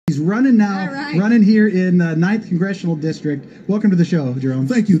He's running now, right. running here in the 9th Congressional District. Welcome to the show, Jerome.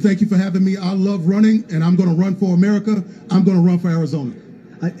 Thank you. Thank you for having me. I love running, and I'm going to run for America. I'm going to run for Arizona.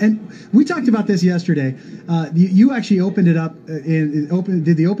 And we talked about this yesterday. You actually opened it up,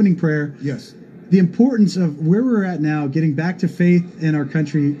 did the opening prayer. Yes. The importance of where we're at now, getting back to faith in our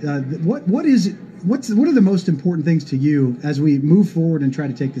country. What are the most important things to you as we move forward and try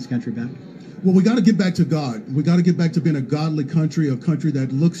to take this country back? Well, we got to get back to God. We got to get back to being a godly country, a country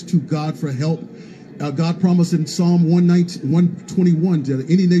that looks to God for help. God promised in Psalm 121 that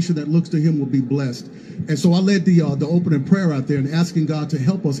any nation that looks to him will be blessed. And so I led the opening prayer out there and asking God to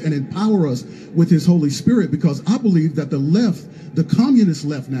help us and empower us with his Holy Spirit, because I believe that the left, the communist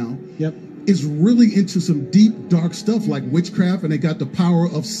left now, is really into some deep, dark stuff like witchcraft, and they got the power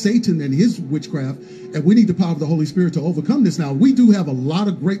of Satan and his witchcraft, and we need the power of the Holy Spirit to overcome this. Now, we do have a lot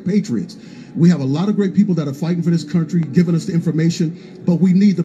of great patriots. We have a lot of great people that are fighting for this country, giving us the information, but we need the